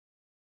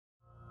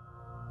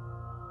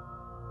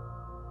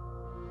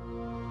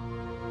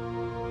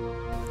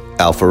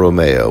Alfa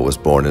Romeo was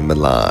born in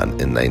Milan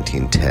in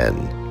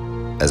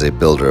 1910 as a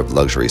builder of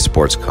luxury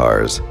sports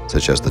cars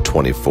such as the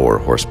 24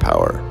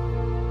 horsepower.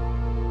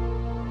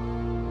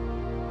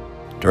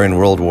 During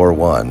World War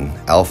I,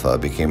 Alfa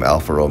became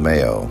Alfa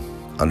Romeo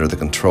under the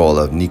control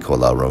of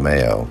Nicola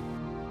Romeo.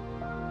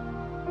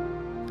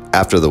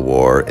 After the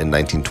war in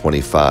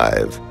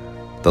 1925,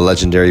 the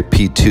legendary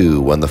P2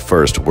 won the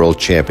first World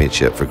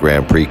Championship for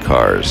Grand Prix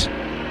cars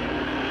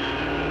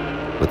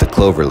with the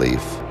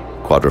cloverleaf,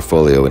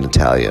 quadrifoglio in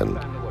Italian,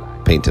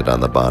 painted on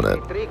the bonnet.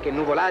 The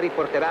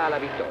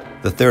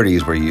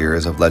 30s were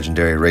years of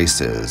legendary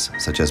races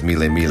such as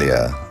Mille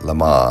Miglia, Le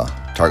Mans,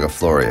 Targa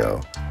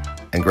Florio,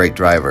 and great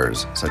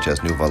drivers such as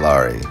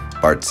Nuvolari,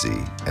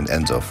 Barzi, and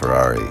Enzo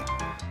Ferrari.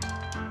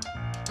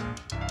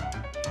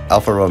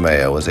 Alfa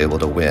Romeo was able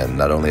to win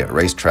not only at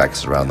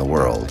racetracks around the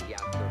world,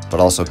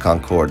 but also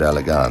Concours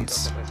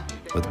d'Elegance,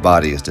 with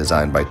bodies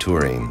designed by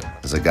Touring,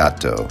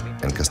 Zagato,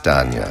 and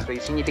Castagna.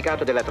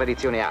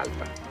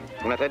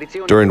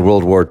 During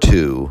World War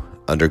II,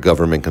 under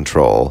government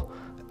control,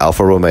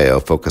 Alfa Romeo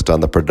focused on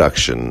the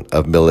production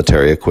of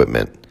military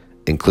equipment,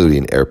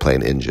 including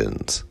airplane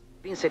engines.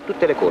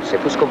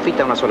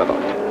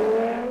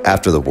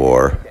 After the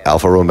war,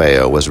 Alfa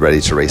Romeo was ready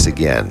to race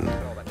again,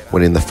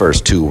 winning the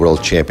first 2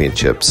 world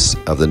championships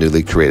of the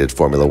newly created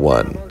Formula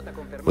One,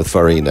 with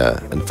Farina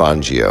and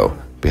Fangio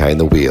behind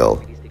the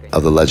wheel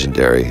of the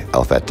legendary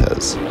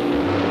Alfettas.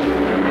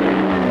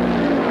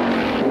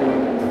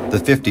 The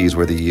 50s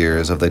were the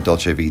years of the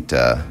Dolce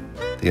Vita,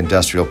 the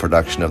industrial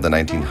production of the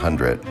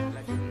 1900,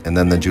 and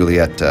then the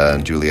Giulietta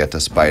and Giulietta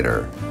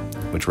Spider,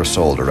 which were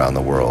sold around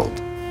the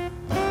world.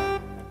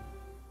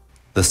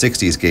 The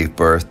 60s gave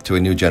birth to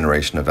a new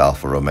generation of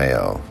Alfa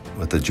Romeo,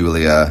 with the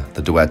Giulia,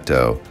 the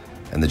Duetto,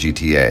 and the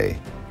GTA,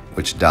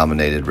 which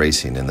dominated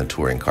racing in the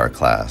touring car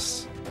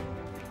class.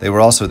 They were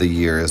also the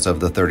years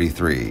of the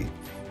 33,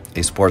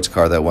 a sports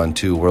car that won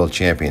 2 world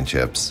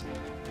championships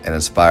and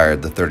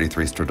inspired the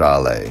 33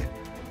 Stradale,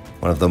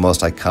 one of the most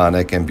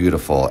iconic and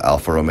beautiful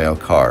Alfa Romeo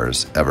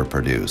cars ever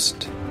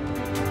produced.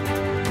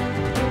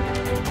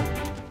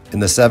 In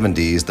the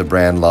 70s, the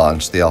brand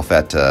launched the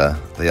Alfetta,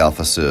 the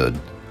Alfa Sud,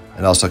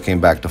 and also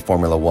came back to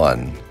Formula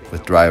One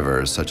with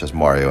drivers such as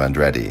Mario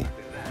Andretti.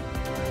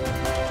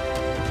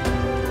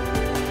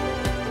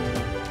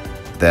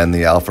 Then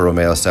the Alfa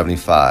Romeo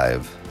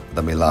 75,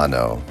 the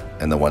Milano,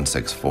 and the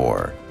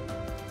 164.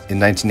 In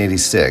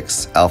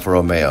 1986, Alfa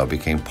Romeo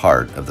became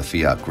part of the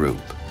Fiat Group.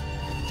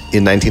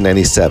 In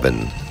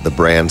 1997, the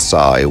brand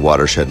saw a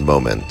watershed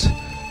moment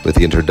with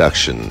the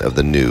introduction of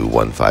the new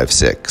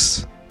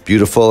 156.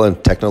 Beautiful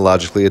and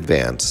technologically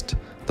advanced,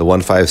 the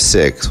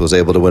 156 was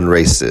able to win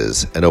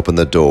races and open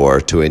the door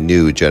to a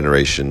new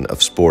generation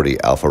of sporty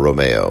Alfa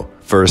Romeo,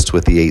 first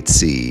with the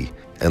 8C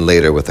and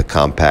later with the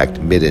compact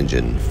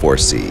mid-engine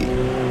 4C.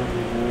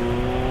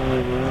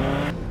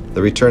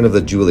 The return of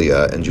the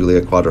Giulia and Giulia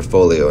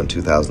Quadrifoglio in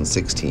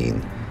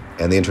 2016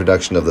 and the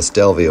introduction of the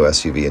Stelvio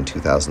SUV in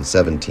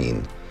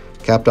 2017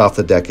 capped off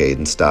the decade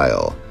in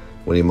style,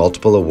 winning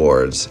multiple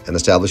awards and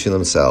establishing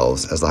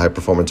themselves as the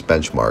high-performance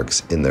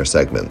benchmarks in their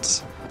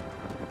segments.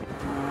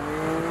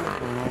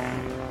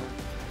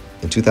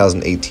 In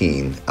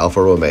 2018,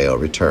 Alfa Romeo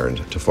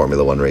returned to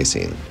Formula One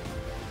racing.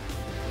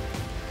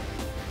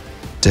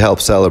 To help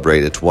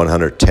celebrate its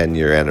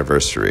 110-year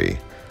anniversary,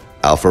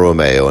 Alfa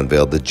Romeo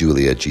unveiled the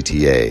Giulia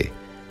GTA,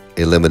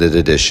 a limited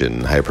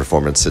edition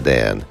high-performance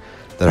sedan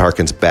that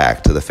harkens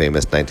back to the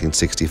famous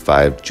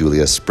 1965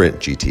 Giulia Sprint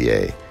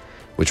GTA,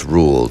 which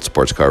ruled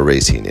sports car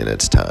racing in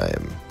its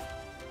time.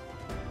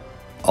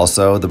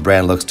 Also, the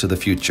brand looks to the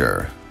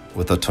future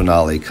with the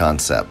Tonale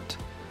concept,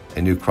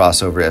 a new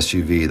crossover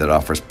SUV that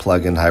offers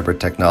plug-in hybrid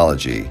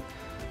technology,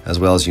 as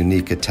well as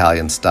unique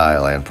Italian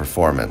style and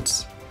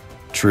performance,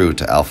 true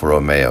to Alfa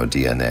Romeo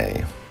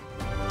DNA.